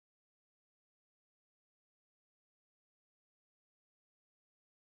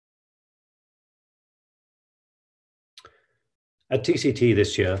At TCT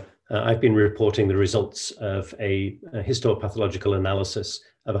this year, I've been reporting the results of a histopathological analysis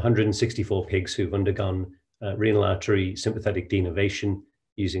of 164 pigs who've undergone renal artery sympathetic denervation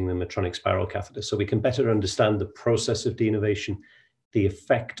using the Medtronic Spyral catheter. So we can better understand the process of denervation, the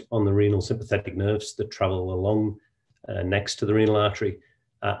effect on the renal sympathetic nerves that travel along next to the renal artery,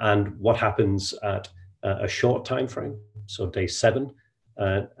 and what happens at a short time frame, so day 7,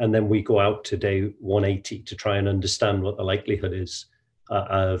 and then we go out to day 180 to try and understand what the likelihood is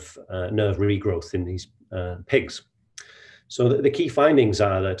of nerve regrowth in these pigs. So the key findings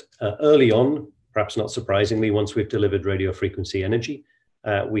are that early on, perhaps not surprisingly, once we've delivered radiofrequency energy,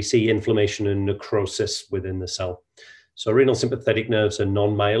 we see inflammation and necrosis within the cell. So renal sympathetic nerves are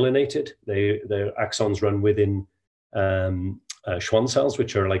non-myelinated. Their axons run within Schwann cells,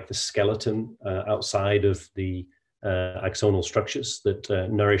 which are like the skeleton outside of the axonal structures that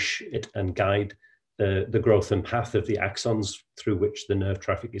nourish it and guide the growth and path of the axons through which the nerve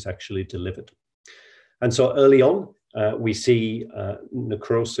traffic is actually delivered. And so early on, we see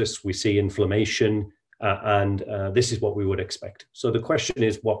necrosis, we see inflammation, and this is what we would expect. So the question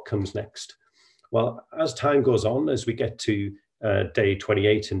is, what comes next? Well, as time goes on, as we get to day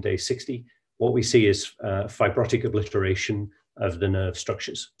 28 and day 60, what we see is fibrotic obliteration of the nerve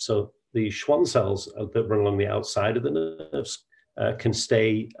structures. So the Schwann cells that run along the outside of the nerves can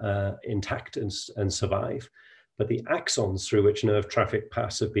stay intact and survive, but the axons through which nerve traffic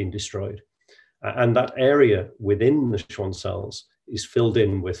pass have been destroyed. And that area within the Schwann cells is filled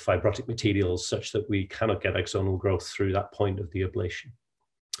in with fibrotic materials such that we cannot get axonal growth through that point of the ablation.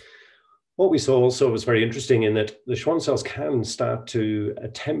 What we saw also was very interesting in that the Schwann cells can start to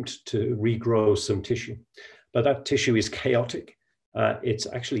attempt to regrow some tissue, but that tissue is chaotic. It's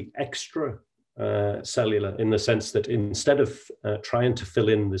actually extra cellular in the sense that instead of trying to fill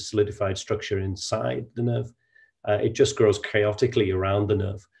in the solidified structure inside the nerve, it just grows chaotically around the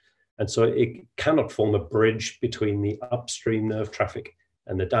nerve. And so it cannot form a bridge between the upstream nerve traffic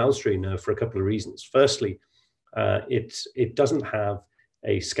and the downstream nerve for a couple of reasons. Firstly, it doesn't have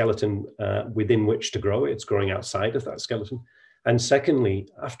a skeleton within which to grow. It's growing outside of that skeleton. And secondly,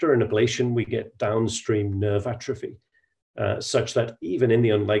 after an ablation, we get downstream nerve atrophy, such that even in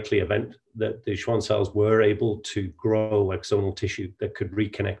the unlikely event that the Schwann cells were able to grow axonal tissue that could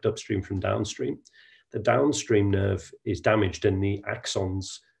reconnect upstream from downstream, the downstream nerve is damaged and the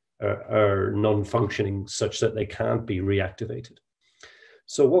axons are non-functioning such that they can't be reactivated.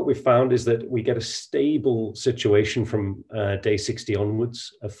 So what we found is that we get a stable situation from day 60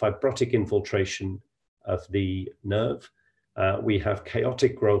 onwards of fibrotic infiltration of the nerve. We have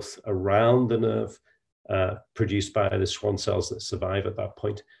chaotic growth around the nerve produced by the Schwann cells that survive at that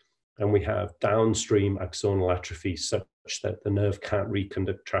point. And we have downstream axonal atrophy such that the nerve can't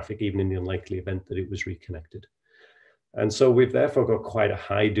reconduct traffic even in the unlikely event that it was reconnected. And so we've therefore got quite a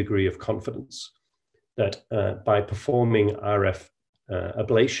high degree of confidence that by performing RF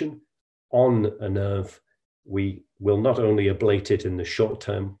ablation on a nerve, we will not only ablate it in the short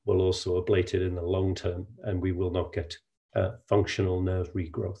term, we'll also ablate it in the long term, and we will not get functional nerve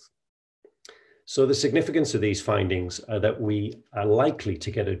regrowth. So the significance of these findings are that we are likely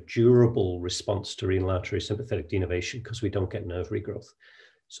to get a durable response to renal artery sympathetic denervation because we don't get nerve regrowth.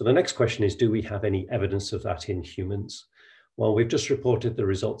 So the next question is, do we have any evidence of that in humans? Well, we've just reported the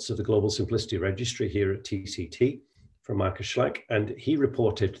results of the Global Simplicity Registry here at TCT from Marcus Schleck, and he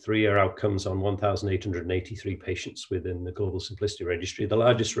reported 3-year outcomes on 1,883 patients within the Global Simplicity Registry, the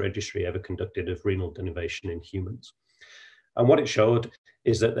largest registry ever conducted of renal denervation in humans. And what it showed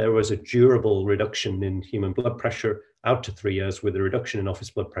is that there was a durable reduction in human blood pressure out to 3 years with a reduction in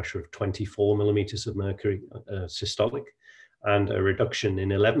office blood pressure of 24 millimeters of mercury systolic, and a reduction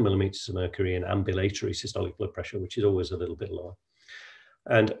in 11 millimeters of mercury in ambulatory systolic blood pressure, which is always a little bit lower.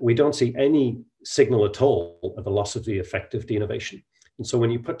 And we don't see any signal at all of a loss of the effect of denervation. And so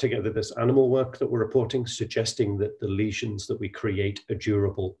when you put together this animal work that we're reporting, suggesting that the lesions that we create are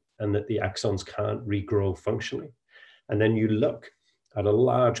durable and that the axons can't regrow functionally, and then you look at a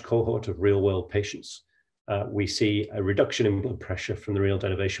large cohort of real-world patients, we see a reduction in blood pressure from the renal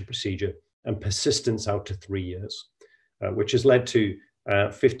denervation procedure and persistence out to 3 years. Which has led to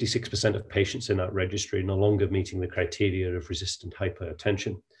 56% of patients in that registry no longer meeting the criteria of resistant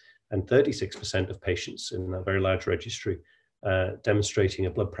hypertension, and 36% of patients in that very large registry demonstrating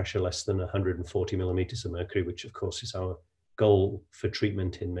a blood pressure less than 140 millimeters of mercury, which of course is our goal for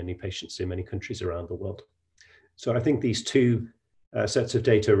treatment in many patients in many countries around the world. So I think these two sets of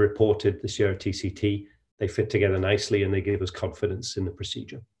data reported this year at TCT, they fit together nicely and they give us confidence in the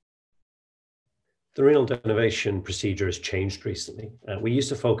procedure. The renal denervation procedure has changed recently. We used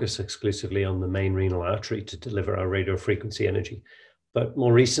to focus exclusively on the main renal artery to deliver our radiofrequency energy. But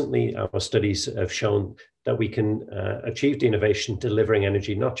more recently, our studies have shown that we can achieve denervation delivering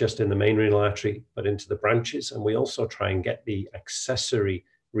energy not just in the main renal artery, but into the branches. And we also try and get the accessory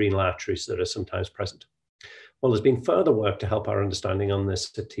renal arteries that are sometimes present. Well, there's been further work to help our understanding on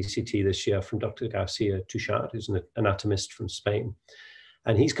this at TCT this year from Dr. Garcia Touchard, who's an anatomist from Spain.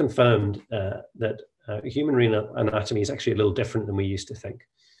 And he's confirmed that human renal anatomy is actually a little different than we used to think.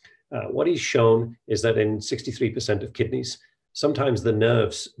 What he's shown is that in 63% of kidneys, sometimes the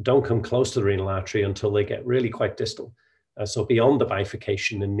nerves don't come close to the renal artery until they get really quite distal. So beyond the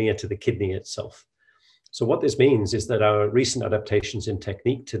bifurcation and near to the kidney itself. So what this means is that our recent adaptations in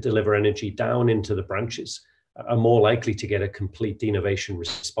technique to deliver energy down into the branches are more likely to get a complete denervation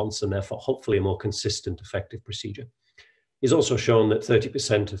response and therefore hopefully a more consistent, effective procedure. He's also shown that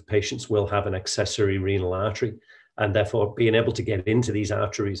 30% of patients will have an accessory renal artery, and therefore being able to get into these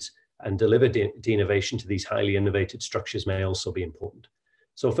arteries and deliver denervation to these highly innervated structures may also be important.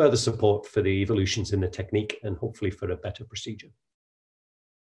 So further support for the evolutions in the technique and hopefully for a better procedure.